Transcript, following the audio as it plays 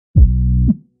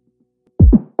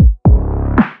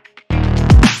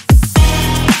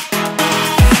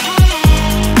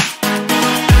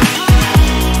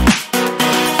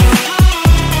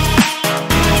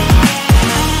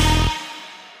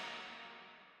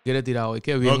Quiere tirar hoy.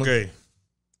 Qué bien. Okay.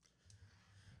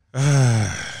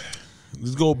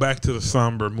 Let's go back to the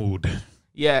somber mood.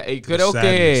 Yeah, creo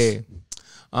que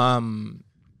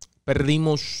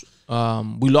perdimos.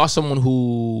 We lost someone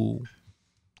who.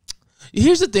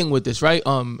 Here's the thing with this, right?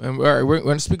 And we're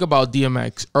going to speak about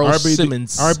DMX, Earl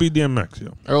Simmons, DMX, yeah.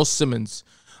 Earl Simmons,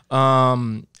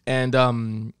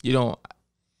 you know,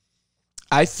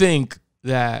 I think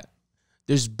that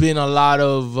there's been a lot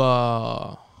of,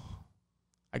 I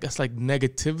guess, like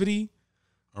negativity,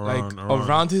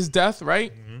 around his death,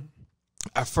 right? Mm-hmm.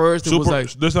 At first, it was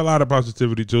like there's a lot of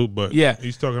positivity too, but yeah,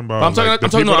 he's talking about. I'm talking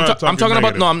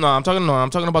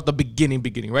about the beginning,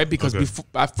 right? Because before,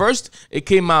 at first, it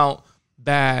came out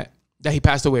that he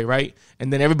passed away, right?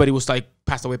 And then everybody was like,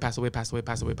 passed away.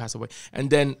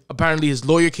 And then apparently his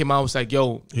lawyer came out and was like,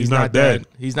 yo, he's not dead.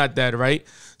 He's not dead, right?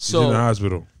 So he's in the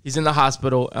hospital. He's in the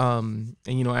hospital. And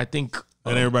you know, I think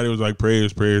and everybody was like,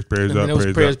 prayers, right?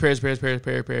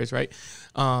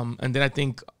 And then I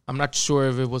think I'm not sure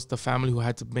if it was the family who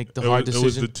had to make the hard decision. It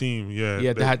was the team, yeah.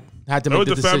 Yeah, they had to make the decision.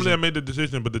 It was the family that made the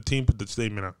decision, but the team put the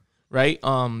statement out. Right?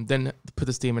 Then put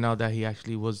the statement out that he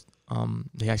actually was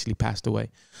he actually passed away.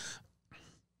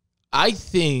 I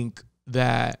think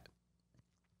that,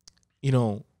 you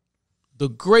know, the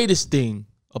greatest thing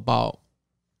about,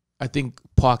 I think,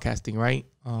 podcasting, right?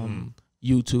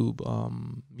 YouTube,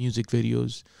 music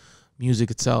videos, music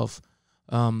itself,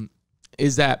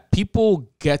 is that people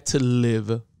get to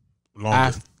live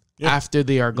after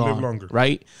they are gone, longer.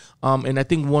 Right? And I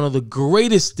think one of the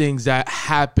greatest things that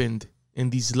happened in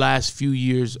these last few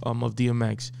years of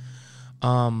DMX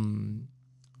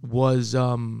was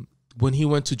when he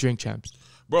went to Drink Champs.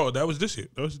 Bro, that was this year.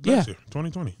 That was last year,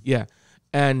 2020. Yeah.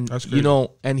 And you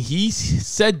know, and he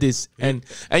said this, and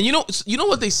you know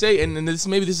what they say, and this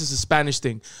is a Spanish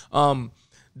thing,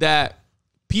 that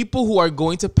people who are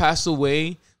going to pass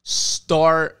away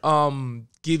start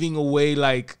giving away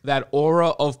like that aura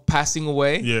of passing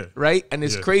away, right? And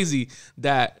it's crazy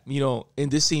that, you know, in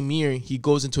this same year he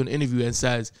goes into an interview and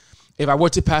says, if I were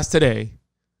to pass today,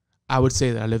 I would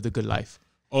say that I lived a good life.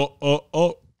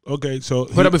 Okay, so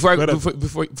before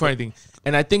anything,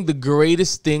 and I think the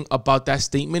greatest thing about that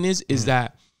statement is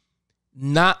that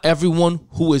not everyone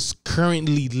who is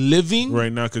currently living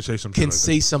right now can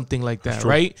say something like that,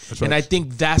 right? And I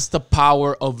think that's the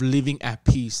power of living at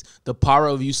peace. The power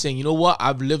of you saying, you know what,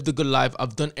 I've lived a good life.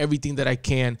 I've done everything that I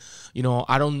can. You know,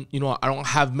 I don't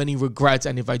have many regrets.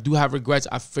 And if I do have regrets,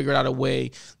 I figured out a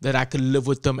way that I could live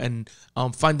with them and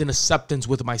find an acceptance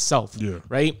with myself. Yeah.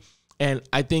 Right. And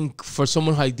I think for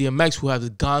someone like DMX who has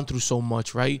gone through so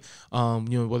much, right? You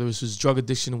know, whether it's his drug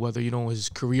addiction, whether, you know, his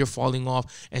career falling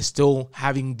off, and still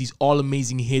having these all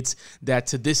amazing hits that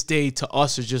to this day to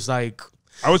us are just like,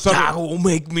 that will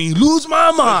make me lose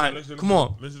my mind. Listen, come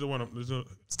on, listen to one.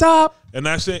 Stop. And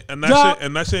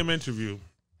that same interview,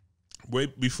 way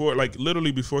before, like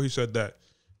literally before he said that,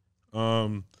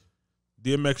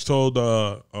 DMX told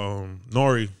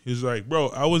Nori, he's like, bro,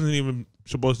 I wasn't even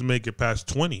supposed to make it past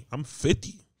 20. I'm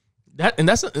 50.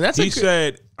 He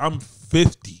said, I'm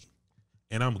 50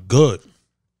 and I'm good.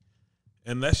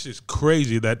 And that's just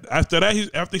crazy that after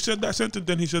he said that sentence,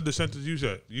 then he said the sentence you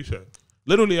said.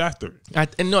 Literally after.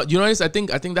 And no, you know what I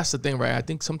think that's the thing, right? I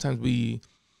think sometimes we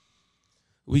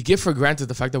get for granted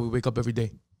the fact that we wake up every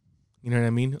day. You know what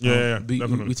I mean? Yeah,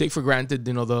 we take for granted,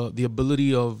 you know, the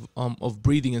ability of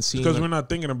breathing and seeing. Because we're not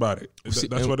thinking about it.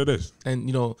 That's what it is. And,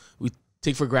 you know, we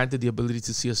take for granted the ability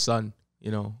to see a sun, you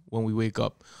know, when we wake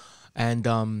up. And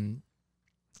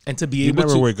to be able to... You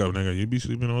never wake up, nigga. You be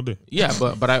sleeping all day. Yeah,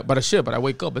 but I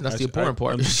wake up, and that's the important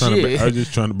part. I was just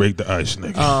trying to break the ice,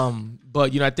 nigga.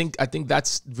 But, you know, I think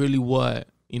that's really what,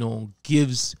 you know,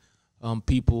 gives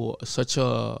people such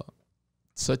a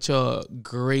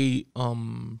great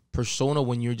persona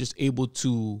when you're just able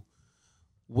to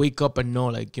wake up and know,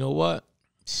 like, you know what?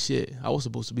 Shit, I was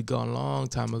supposed to be gone a long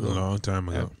time ago. And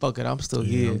fuck it, I'm still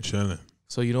here. I'm chilling.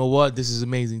 So you know what? This is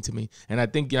amazing to me. And I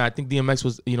think DMX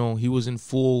was, you know, he was in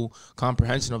full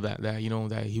comprehension of that, you know,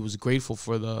 that he was grateful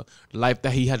for the life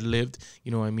that he had lived,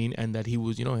 you know what I mean? And that he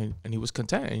was, you know, and he was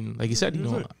content. And like he said, you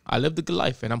know, I lived a good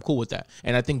life and I'm cool with that.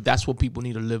 And I think that's what people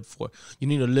need to live for. You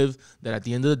need to live that at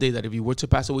the end of the day, that if you were to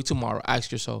pass away tomorrow,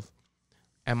 ask yourself,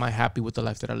 am I happy with the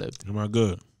life that I lived? Am I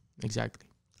good? Exactly.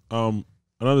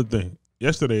 Another thing.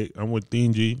 Yesterday, I'm with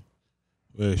G,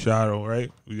 with Shadow,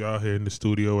 right? We all here in the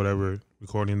studio, whatever,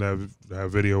 recording that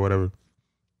video, whatever.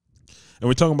 And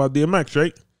we're talking about DMX,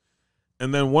 right?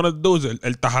 And then one of the dudes,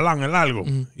 El Tajalán, El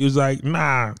Algo, he was like,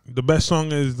 nah, the best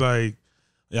song is like,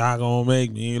 y'all gonna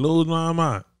make me lose my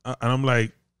mind. And I'm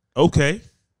like, okay,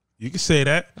 You can say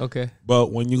that. Okay.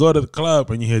 But when you go to the club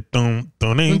and you hear dum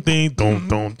dum ding ding dum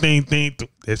dum ding ding,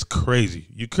 it's crazy.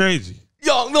 You crazy.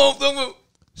 Yo, no.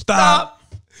 Stop.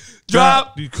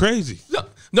 Drop. You crazy.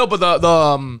 No, but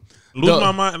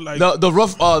my mind. Like the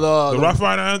Rough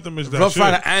Rider anthem is that Rough shit.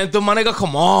 Rider anthem, my nigga.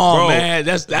 Come on, bro, man.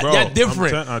 That's different. That's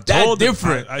different.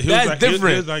 That's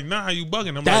different. He was like, nah, you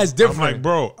bugging. That's different. I'm like,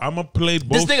 bro, I'm gonna play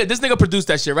both. This nigga produced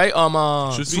that shit, right?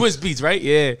 Swiss Beats, right?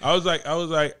 Yeah. I was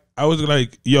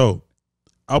like, yo,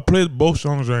 I'll play both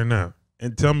songs right now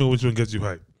and tell me which one gets you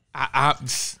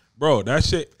hyped. Bro, that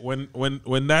shit when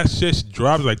that shit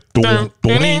drops like it's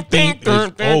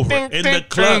over in the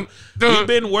club. We've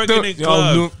been working in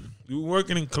clubs. We've been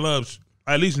working in clubs.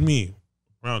 At least me,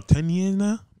 around 10 years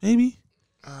now, maybe.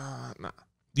 Nah.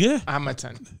 Yeah, I'm at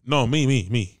 10. No,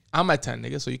 me. I'm at 10,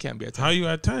 nigga. So you can't be at 10. How you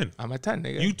at 10? I'm at 10,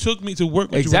 nigga. You took me to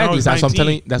work with exactly. you when I was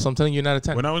 19. That's what I'm telling you. You're not at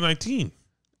 10. When I was 19.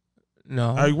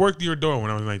 No, I worked your door when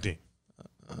I was 19.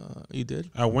 You did?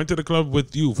 I went to the club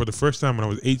with you for the first time when I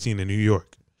was 18 in New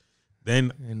York.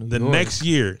 Then the next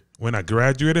year, when I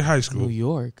graduated high school. New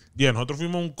York. Yeah, nosotros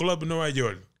fuimos a un club en Nueva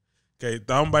York. Okay,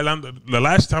 estaban bailando. The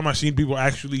last time I seen people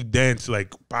actually dance like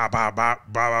ba ba ba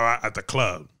ba ba at the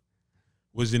club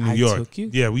was in New York. Took you?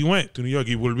 Yeah, we went to New York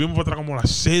y volvimos para atrás como a las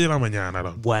 6 de la mañana.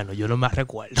 Bueno, yo no me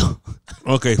recuerdo.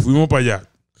 Okay, fuimos para allá.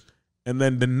 And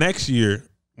then the next year,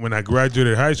 when I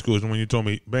graduated high school, is when you told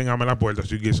me, ven, abre la puerta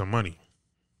so you get some money.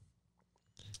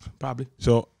 Probably.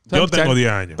 So, yo tengo 10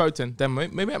 años. Probably 10. Then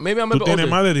maybe I'm a tú bit older. Tienes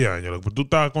más de 10 años. Pero tú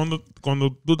estabas cuando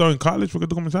tú estabas en college, ¿por qué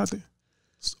tú comenzaste?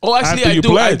 Oh, actually,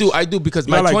 I do because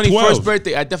my like 21st 12.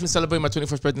 birthday, I definitely celebrated my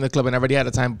 21st birthday in the club, and I already had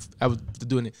a time I was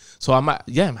doing it. So I'm at,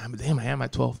 I am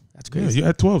at 12. That's crazy. Yeah, you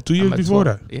had 12, 2 years before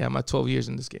 12. that. Yeah, I'm at 12 years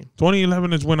in this game.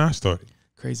 2011 is when I started.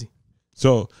 Crazy.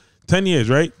 So 10 years,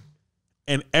 right?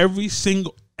 And every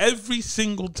single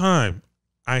time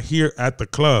I hear at the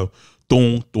club,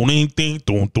 dun, dun, ding,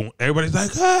 dun, dun, everybody's like,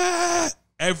 ah!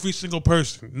 Every single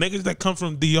person, niggas that come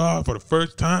from DR for the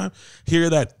first time, hear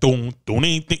that dun, dun,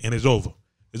 ding, and it's over.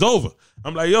 It's over.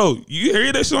 I'm like, yo, you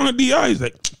hear that song at DR? He's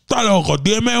like, está loco,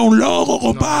 dime un loco,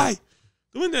 compadre.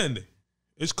 ¿Tú me entiendes?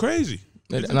 It's crazy.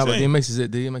 No, but DMX is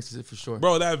it. DMX is it for sure.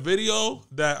 Bro, that video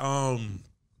that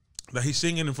he's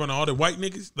singing in front of all the white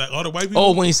niggas, like all the white people.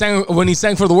 Oh, when he sang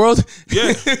for the world?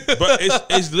 Yeah. But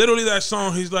it's literally that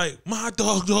song. He's like, my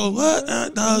dog, what?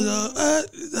 And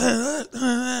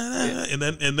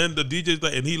then the DJ's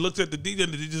like, and he looks at the DJ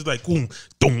and the DJ's like, boom,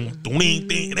 dum, dum, ding,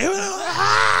 ding.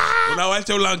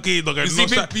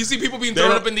 You see people being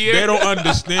thrown up in the air? They don't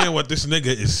understand what this nigga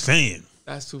is saying.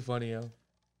 That's too funny, yo.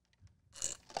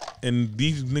 And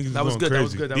these niggas that was going good.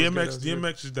 crazy. That was good.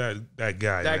 DMX is that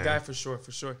guy. That man. guy for sure.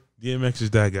 DMX is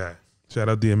that guy. Shout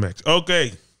out DMX.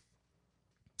 Okay.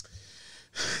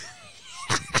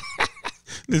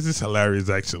 This is hilarious,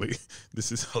 actually.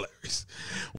 This is hilarious.